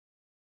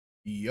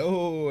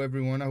Yo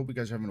everyone, I hope you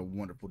guys are having a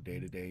wonderful day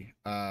today.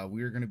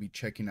 We are going to be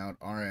checking out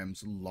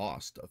RM's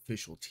Lost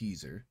official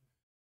teaser.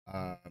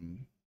 So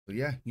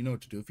yeah, you know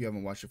what to do. If you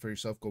haven't watched it for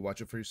yourself, go watch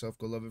it for yourself,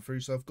 go love it for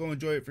yourself, go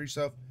enjoy it for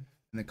yourself,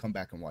 and then come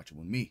back and watch it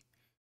with me.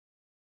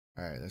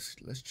 All right,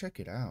 let's check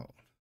it out.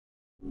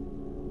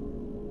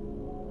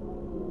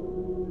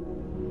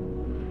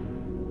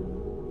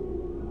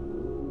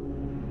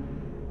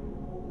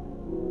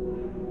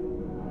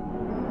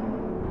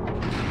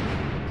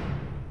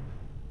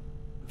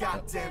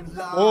 Goddamn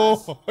lies.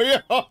 Oh,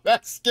 yeah,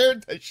 that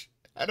scared the shit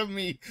out of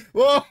me.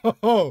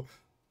 Whoa,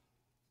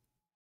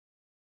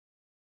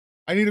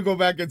 I need to go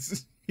back and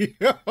see.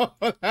 Yo,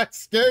 that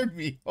scared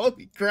me.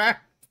 Holy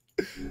crap.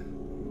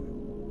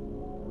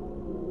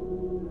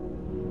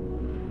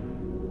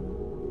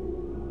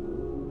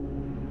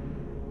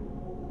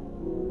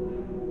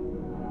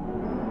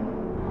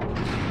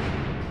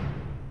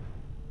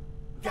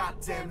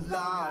 Goddamn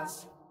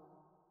lies.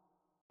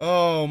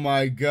 Oh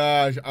my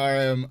gosh,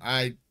 RM,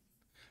 I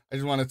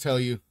just want to tell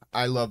you,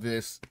 I love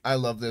this. I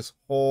love this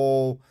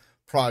whole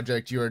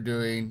project you are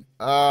doing.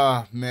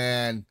 Ah,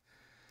 man.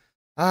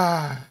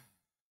 Ah,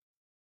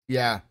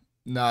 yeah.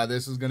 Nah,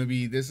 this is gonna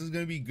be good. This is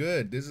gonna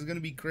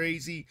be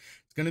crazy.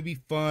 It's gonna be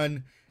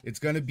fun. It's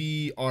gonna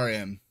be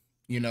RM.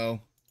 You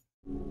know,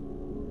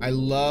 I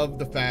love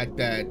the fact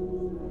that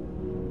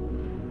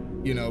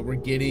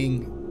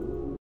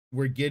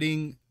we're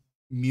getting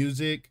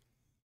music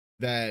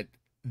that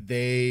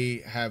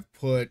they have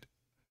put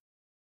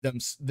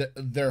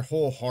their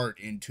whole heart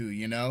into.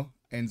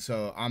 And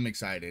so I'm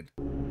excited.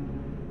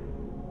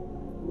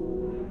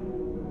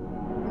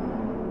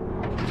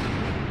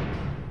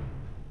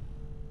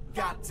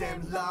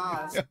 Goddamn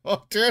lies.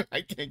 Oh, dude,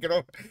 I can't get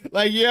over.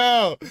 Like,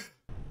 yo,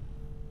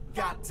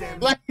 Goddamn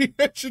like,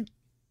 it should,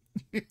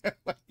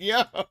 like,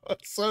 yo,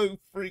 it's so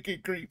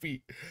freaking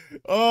creepy.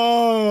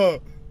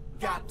 Oh,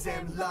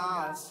 Goddamn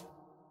lies.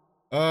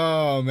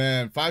 oh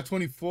man,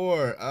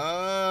 524.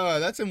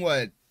 That's in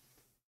what,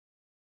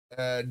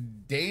 a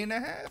day and a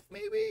half,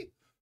 maybe.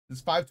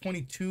 It's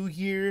 522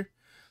 here.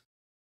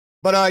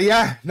 But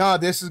yeah, no,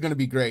 this is gonna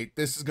be great.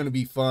 This is gonna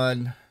be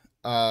fun.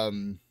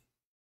 Um,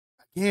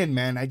 Again,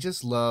 man, I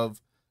just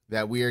love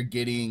that we are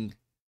getting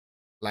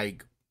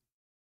like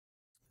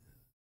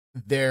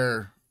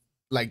their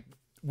like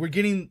we're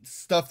getting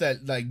stuff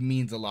that like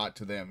means a lot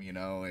to them,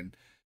 and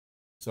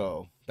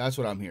so that's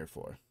what I'm here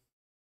for.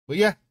 But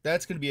yeah,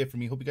 that's gonna be it for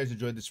me. Hope you guys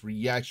enjoyed this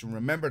reaction.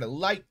 Remember to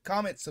like,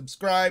 comment,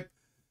 subscribe,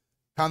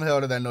 pound the hell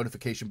out of that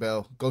notification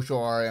bell. Go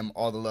show RM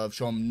all the love.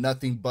 Show him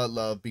nothing but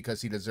love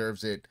because he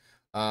deserves it.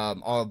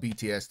 All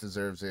BTS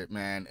deserves it,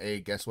 man. Hey,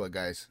 guess what,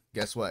 guys?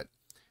 Guess what?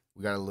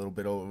 We got a little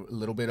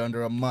bit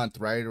under a month,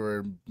 right?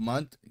 Or a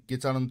month.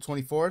 Gets out on the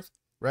 24th,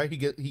 right?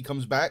 He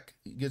comes back.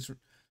 He gets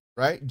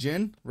right,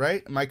 Jin,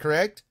 right? Am I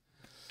correct?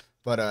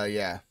 But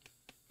yeah,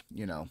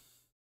 you know.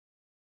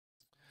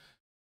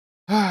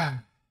 All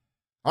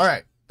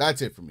right,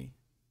 that's it for me.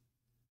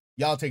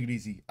 Y'all take it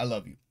easy. I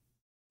love you.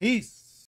 Peace.